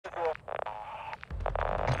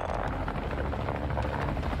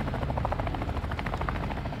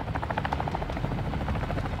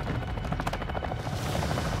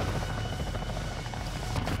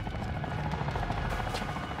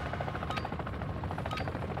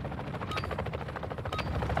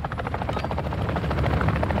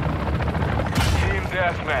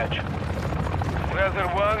deathmatch. Rather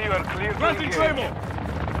 1, you are clear to engage. Claymore!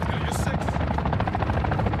 You're sick.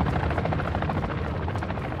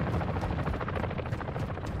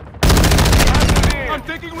 I'm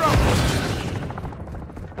taking round.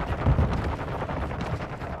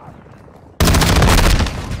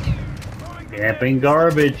 Camping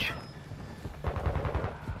garbage.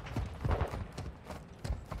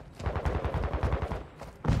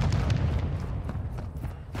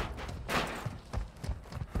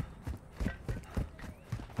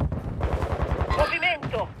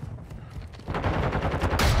 Movimento!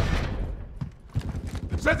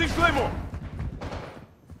 Setting Claymore!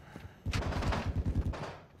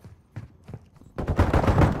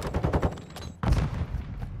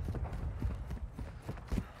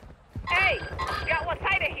 Hey! Got one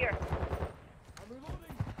tighter here! I'm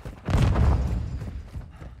reloading.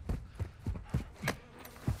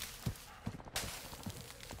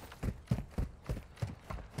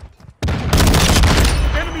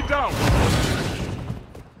 Enemy down!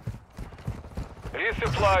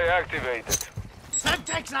 Resupply activated.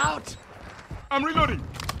 Semtex out! I'm reloading.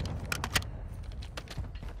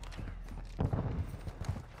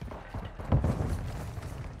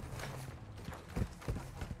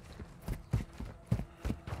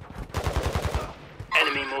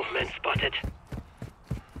 Enemy movement spotted.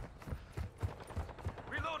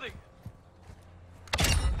 Reloading.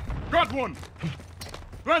 Got one.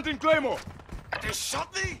 Planting Claymore. They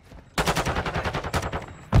shot me?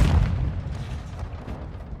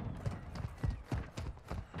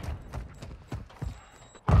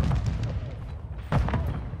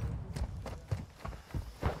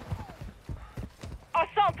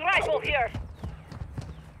 Assault rifle here!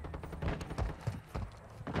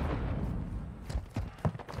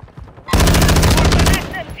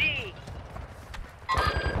 SMG!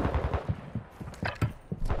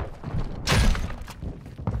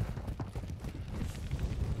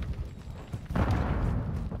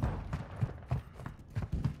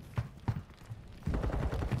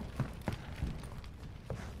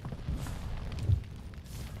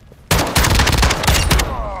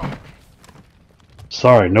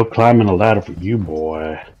 Sorry, no climbing a ladder for you,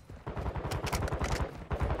 boy.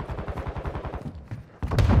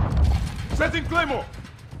 Setting Claymore.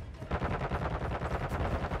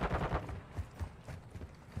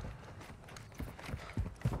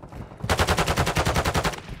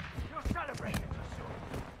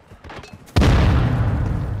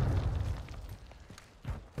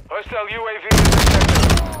 Hostile UAV in the sector.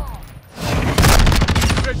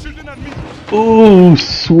 They're shooting at me. Ooh,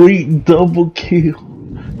 sweet double kill.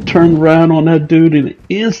 Turned around on that dude in an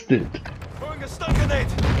instant. Throwing a stun grenade.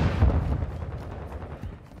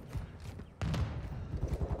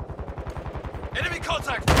 Enemy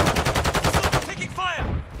contact. Taking fire.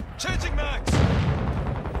 Changing mags.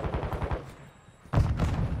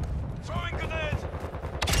 Throwing grenade.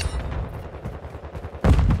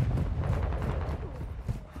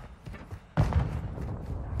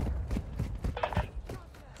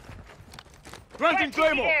 Planting Searching the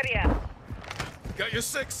Claymore. area! Got your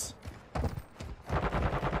 6.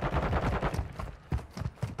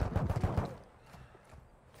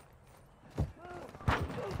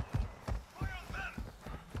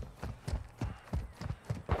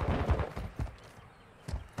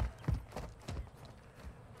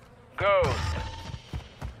 Ghost.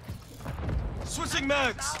 Switching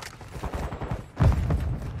mags.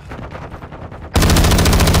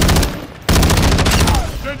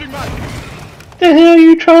 Changing mags. The hell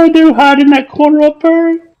you trying to do? Hide in that corner up there,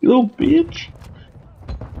 you little bitch?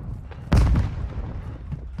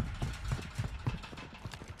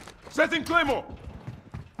 Setting Claymore.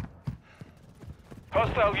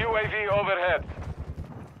 Hostile UAV overhead.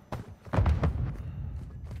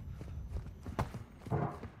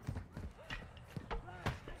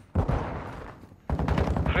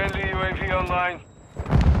 Friendly UAV online.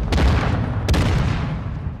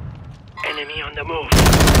 Enemy on the move.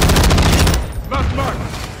 Last mark.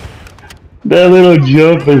 That little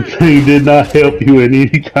jumping thing did not help you in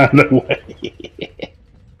any kind of way.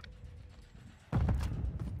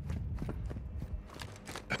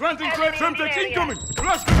 Planting flame. Semtex incoming.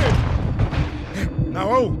 Flash grenade. Now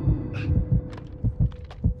oh.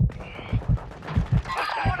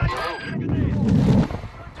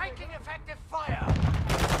 Taking effective fire.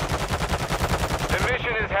 The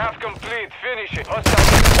mission is half complete. Finish it. Hostile.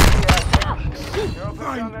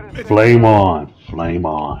 Flame on, flame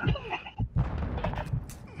on.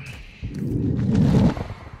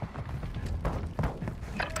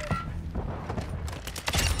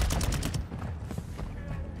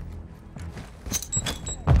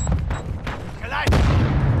 Collide.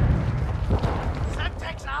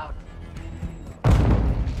 Semtex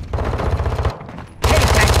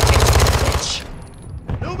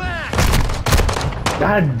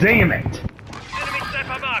God damn it! Enemy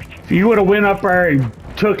sniper marked. If you would have went up there and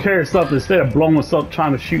took care of something instead of blowing us up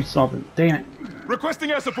trying to shoot something. Damn it. Requesting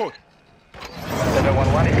air support.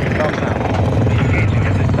 711 is inbound now. Engaging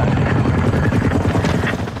at this time.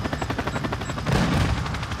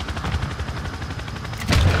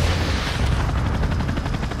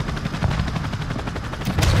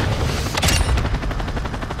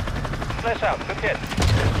 Flash out. Good hit.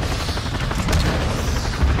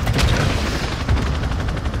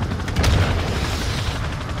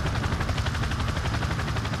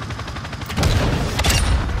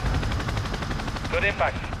 Good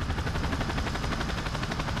impact.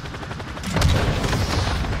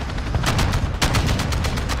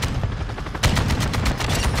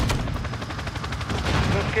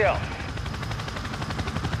 Good kill.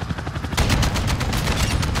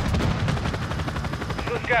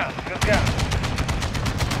 Good gun. Good gun.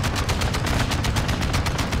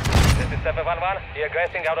 This is 711. You're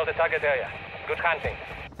aggressing out of the target area. Good hunting.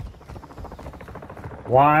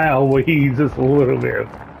 Why are we just a little bit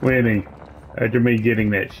winning after me getting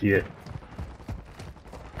that shit?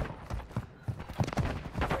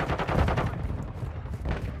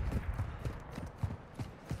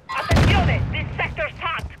 Attenzione! This sector's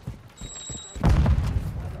hot!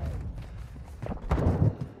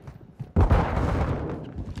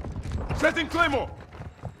 Setting Claymore.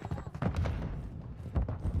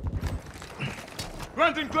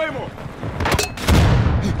 Granting Claymore.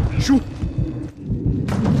 Shoot.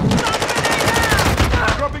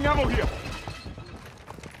 Dropping ammo here.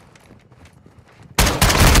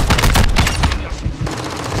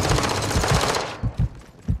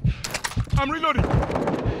 I'm reloading.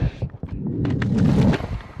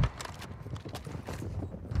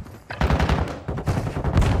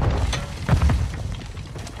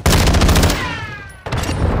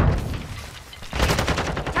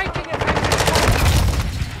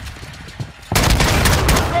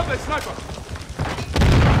 Drop that sniper.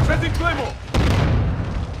 Setting Claymore.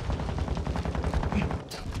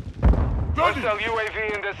 Loading. Hostile UAV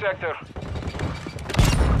in this sector.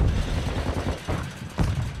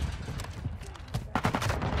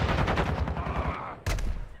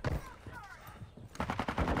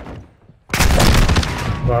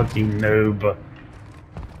 Fucking noob.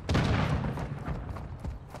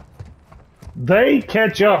 They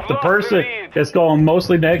catch up. The person that's going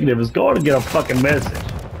mostly negative is going to get a fucking message.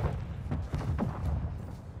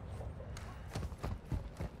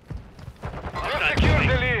 You've secured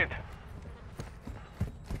the lead.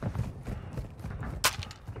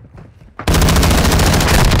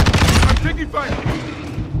 I'm taking fire.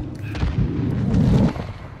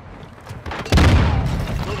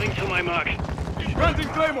 Moving to my mark. Granting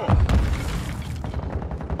Claymore.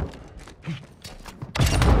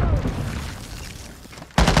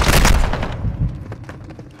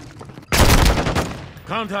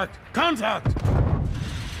 Contact! Contact!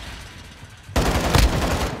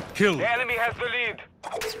 Kill. The enemy has the lead.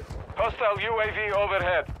 Hostile UAV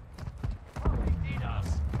overhead.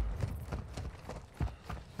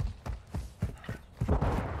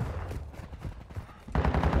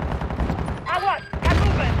 Aguas! Get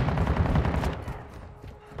moving!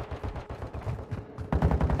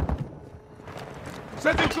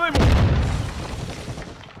 Setting Claymore.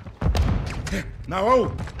 Now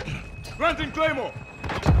hold. Granting Claymore.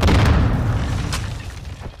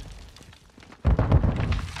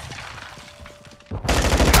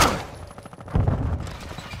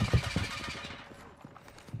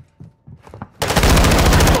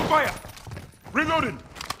 Fire! Reloading!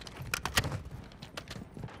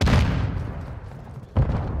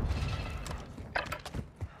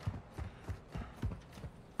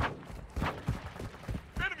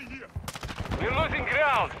 Enemy here! We're losing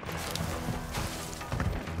ground.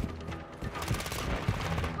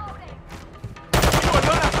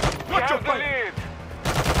 We Watch your have the fire! lead.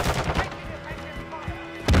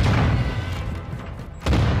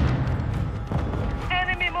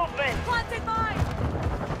 Enemy movement! Planted mine!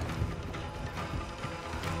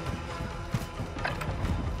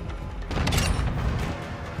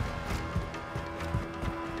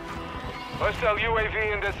 Hostile UAV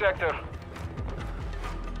in this sector.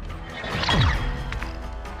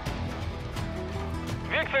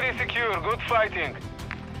 Victory secure. Good fighting.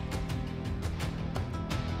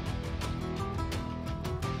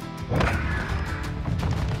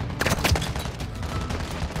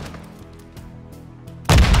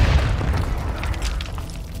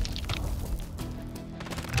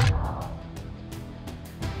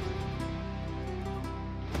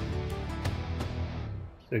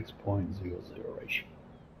 .00 ratio.